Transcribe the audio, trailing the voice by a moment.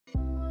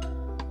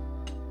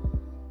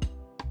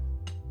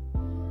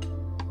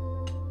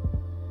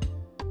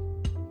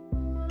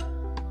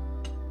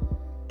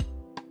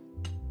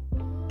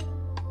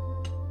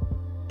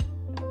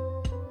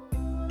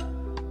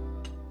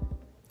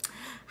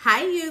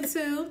Hi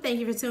YouTube, thank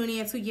you for tuning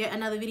in to yet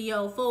another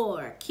video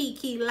for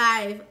Kiki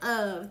Life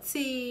of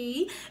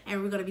Tea,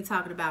 and we're going to be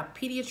talking about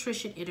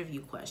pediatrician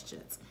interview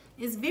questions.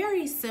 It's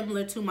very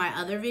similar to my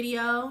other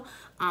video,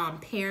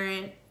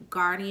 parent,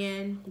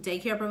 guardian,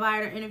 daycare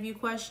provider interview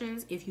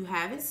questions. If you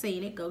haven't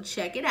seen it, go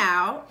check it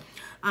out.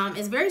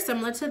 It's very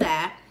similar to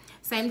that,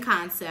 same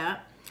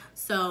concept.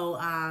 So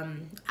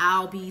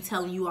I'll be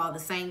telling you all the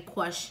same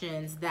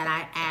questions that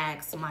I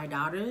asked my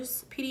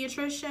daughter's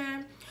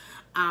pediatrician.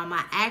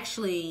 I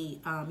actually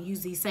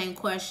use these same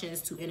questions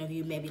to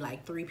interview maybe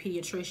like 3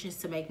 pediatricians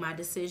to make my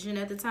decision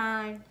at the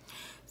time.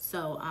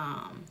 So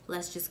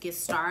let's just get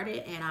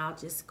started and I'll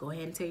just go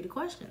ahead and tell you the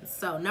questions.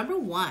 So number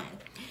 1,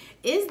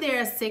 is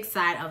there a sick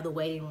side of the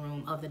waiting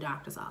room of the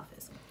doctor's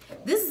office?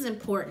 This is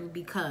important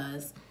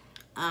because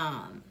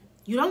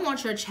you don't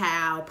want your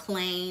child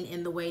playing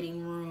in the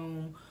waiting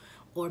room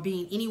or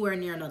being anywhere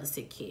near another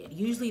sick kid.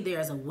 Usually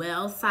there's a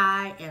well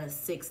side and a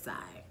sick side.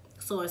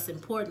 So it's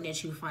important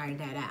that you find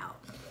that out.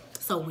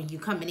 So when you're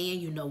coming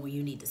in, you know where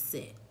you need to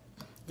sit,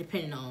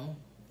 depending on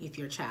if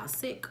your child's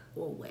sick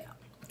or well.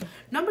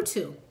 Number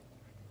 2,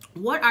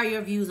 what are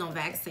your views on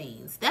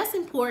vaccines? That's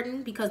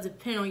important because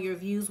depending on your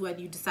views,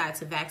 whether you decide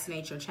to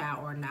vaccinate your child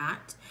or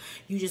not,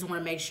 you just want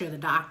to make sure the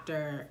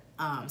doctor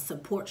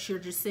supports your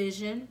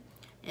decision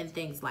and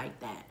things like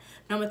that.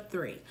 Number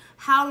 3,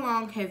 how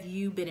long have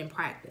you been in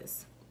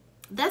practice?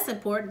 That's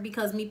important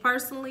because me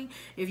personally,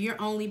 if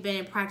you're only been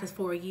in practice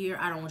for a year,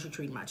 I don't want you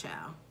treating my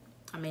child.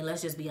 I mean,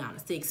 let's just be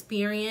honest. The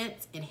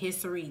experience and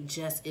history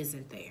just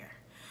isn't there.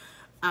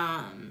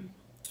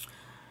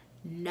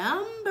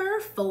 Number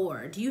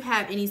 4, do you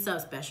have any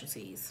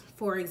subspecialties?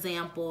 For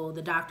example,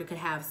 the doctor could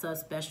have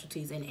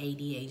subspecialties in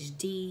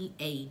ADHD,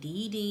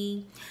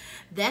 ADD.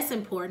 That's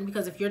important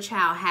because if your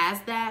child has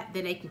that,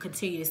 then they can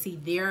continue to see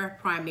their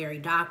primary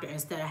doctor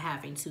instead of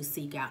having to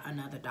seek out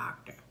another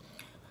doctor.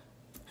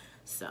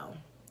 So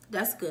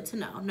that's good to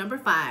know. Number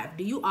 5,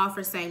 do you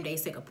offer same-day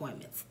sick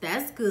appointments?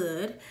 That's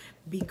good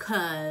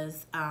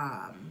because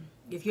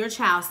if your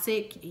child's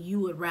sick, you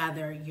would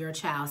rather your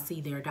child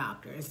see their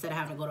doctor instead of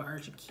having to go to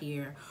urgent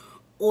care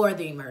or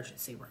the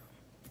emergency room.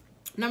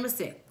 Number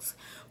 6,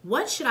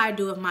 what should I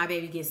do if my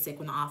baby gets sick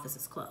when the office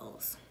is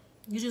closed?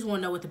 You just want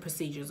to know what the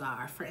procedures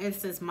are. For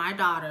instance, my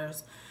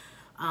daughter's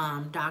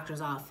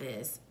doctor's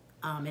office,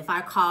 if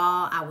I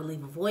call, I would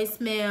leave a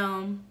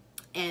voicemail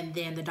and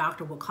then the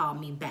doctor will call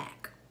me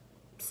back.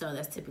 So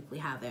that's typically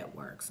how that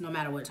works, no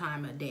matter what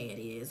time of day it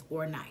is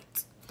or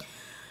night.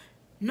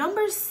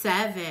 Number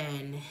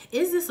 7,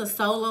 is this a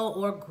solo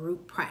or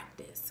group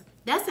practice?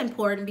 That's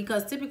important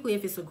because typically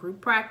if it's a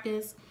group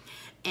practice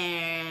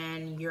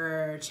and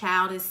your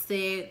child is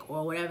sick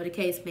or whatever the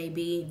case may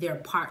be, their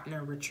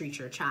partner will treat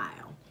your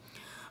child.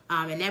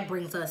 And that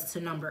brings us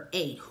to number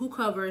 8. Who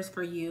covers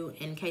for you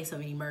in case of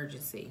an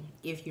emergency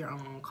if you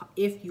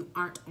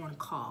aren't on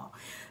call?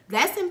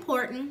 That's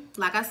important,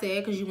 like I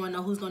said, because you want to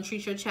know who's going to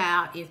treat your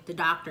child if the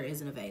doctor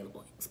isn't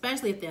available,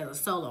 especially if there's a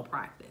solo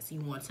practice. You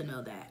want to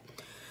know that.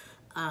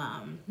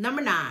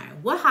 Number 9,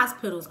 what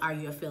hospitals are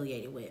you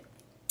affiliated with?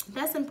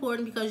 That's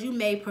important because you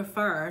may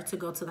prefer to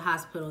go to the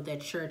hospital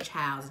that your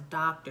child's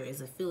doctor is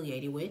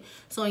affiliated with.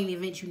 So in the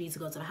event you need to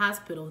go to the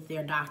hospital,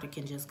 their doctor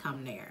can just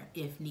come there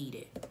if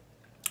needed.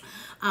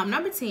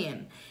 Number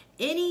 10,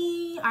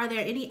 are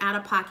there any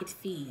out-of-pocket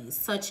fees,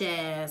 such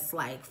as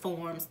like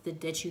forms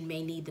that you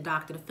may need the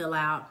doctor to fill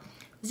out?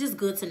 It's just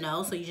good to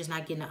know so you're just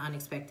not getting an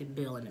unexpected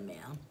bill in the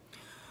mail.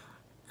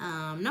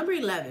 Number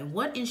 11,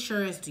 what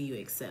insurance do you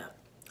accept?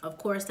 Of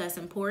course, that's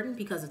important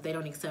because if they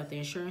don't accept the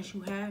insurance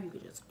you have, you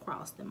can just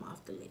cross them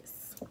off the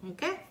list,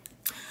 okay?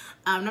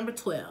 Number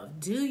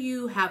 12, do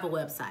you have a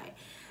website?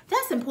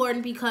 That's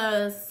important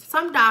because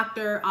some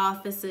doctor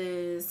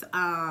offices,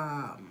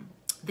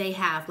 they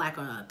have like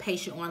a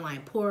patient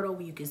online portal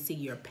where you can see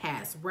your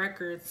past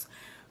records,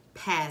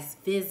 past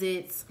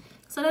visits.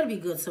 So that'd be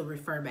good to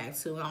refer back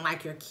to.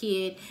 Unlike your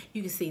kid,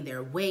 you can see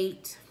their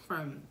weight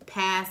from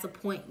past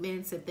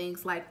appointments and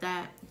things like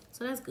that.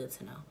 So that's good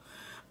to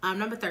know.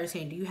 Number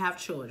 13, do you have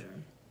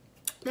children?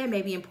 That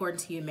may be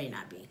important to you, may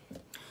not be.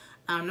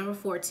 Number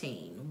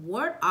 14,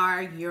 what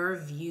are your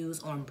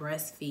views on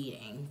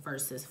breastfeeding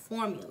versus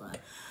formula?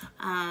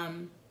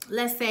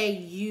 Let's say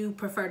you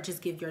prefer to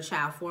just give your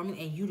child formula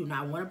and you do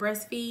not want to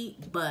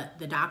breastfeed, but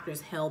the doctor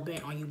is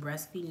hell-bent on you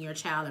breastfeeding your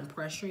child and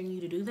pressuring you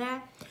to do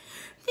that,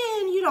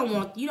 then you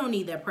don't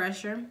need that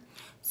pressure.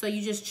 So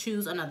you just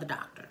choose another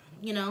doctor,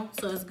 you know?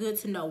 So it's good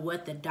to know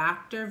what the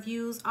doctor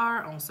views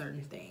are on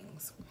certain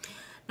things.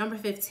 Number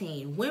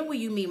 15, when will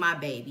you meet my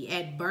baby?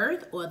 At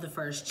birth or the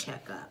first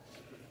checkup?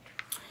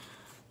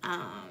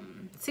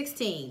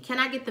 16, can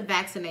I get the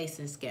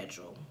vaccination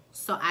schedule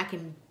so I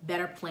can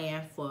better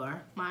plan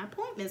for my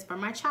appointments for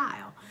my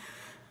child?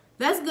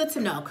 That's good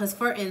to know because,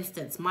 for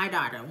instance, my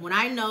daughter, when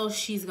I know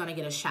she's going to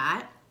get a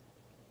shot,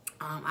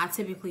 I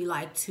typically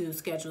like to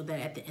schedule that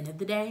at the end of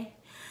the day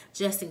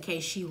just in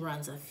case she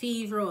runs a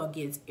fever or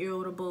gets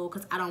irritable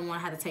because I don't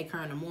want to have to take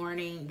her in the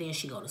morning. Then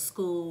she go to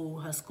school.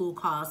 Her school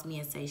calls me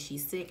and say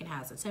she's sick and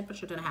has a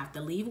temperature. Then I have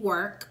to leave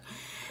work.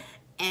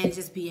 and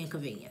just be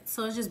inconvenient.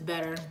 So it's just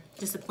better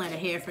just to plan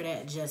ahead for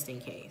that just in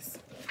case.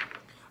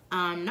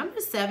 Number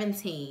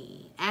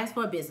 17, ask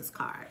for a business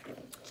card.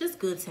 Just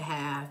good to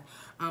have,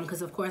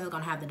 because of course it's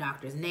gonna have the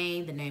doctor's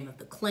name, the name of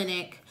the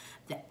clinic,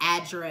 the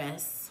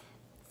address,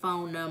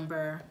 phone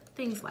number,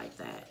 things like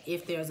that.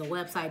 If there's a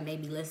website,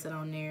 maybe listed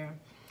on there.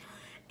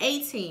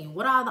 18,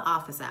 what are the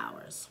office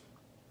hours?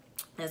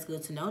 That's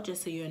good to know,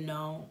 just so you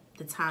know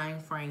the time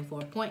frame for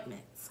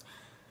appointments.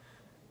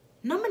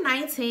 Number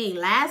 19,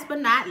 last but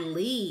not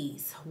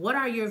least, what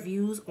are your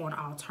views on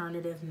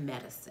alternative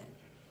medicine?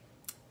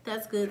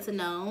 That's good to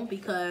know,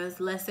 because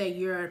let's say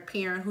you're a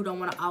parent who don't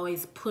want to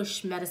always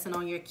push medicine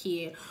on your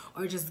kid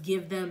or just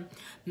give them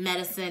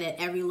medicine at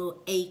every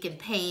little ache and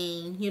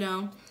pain, you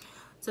know.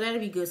 So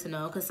that'd be good to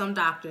know, because some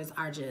doctors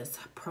are just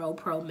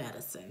pro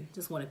medicine.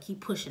 Just want to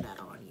keep pushing that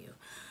on you.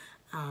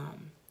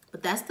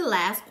 But that's the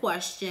last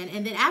question.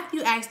 And then after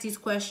you ask these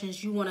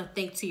questions, you want to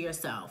think to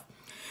yourself,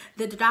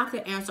 did the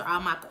doctor answer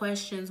all my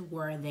questions?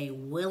 Were they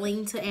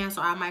willing to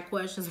answer all my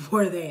questions?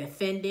 Were they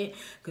offended?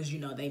 Because, you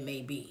know, they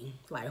may be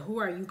like, who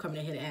are you coming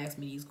in here to ask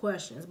me these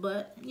questions?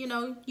 But, you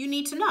know, you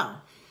need to know.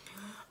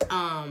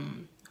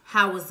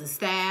 How was the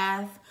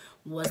staff?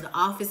 Was the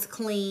office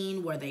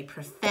clean? Were they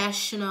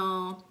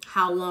professional?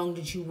 How long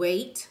did you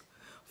wait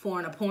for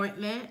an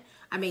appointment?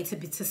 I mean,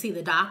 to see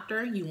the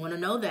doctor, you want to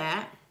know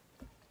that.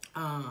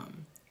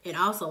 And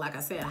also, like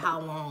I said, how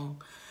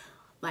long,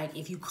 like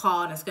if you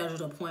called and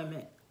scheduled an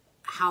appointment,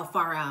 how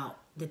far out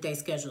did they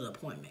schedule the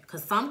appointment?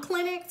 Because some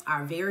clinics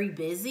are very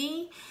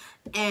busy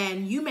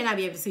and you may not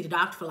be able to see the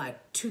doctor for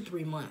like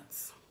 2-3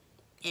 months.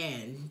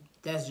 And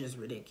that's just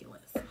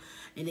ridiculous.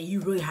 And then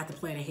you really have to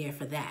plan ahead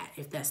for that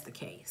if that's the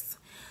case.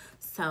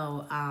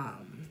 So,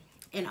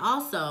 and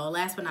also,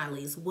 last but not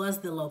least, was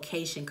the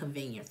location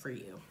convenient for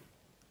you?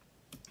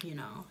 You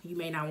know, you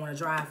may not want to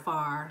drive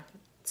far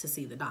to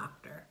see the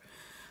doctor.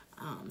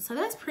 So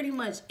that's pretty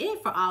much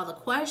it for all the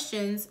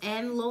questions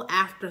and little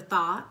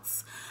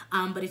afterthoughts.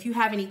 But if you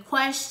have any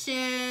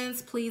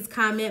questions, please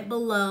comment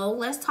below.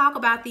 Let's talk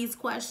about these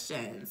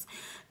questions.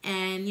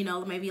 And, you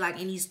know, maybe like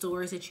any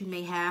stories that you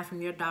may have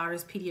from your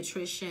daughter's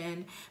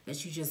pediatrician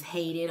that you just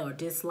hated or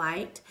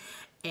disliked.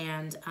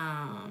 And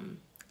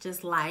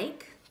just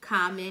like,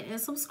 comment, and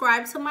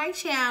subscribe to my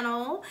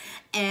channel.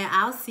 And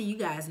I'll see you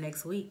guys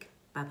next week.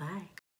 Bye-bye.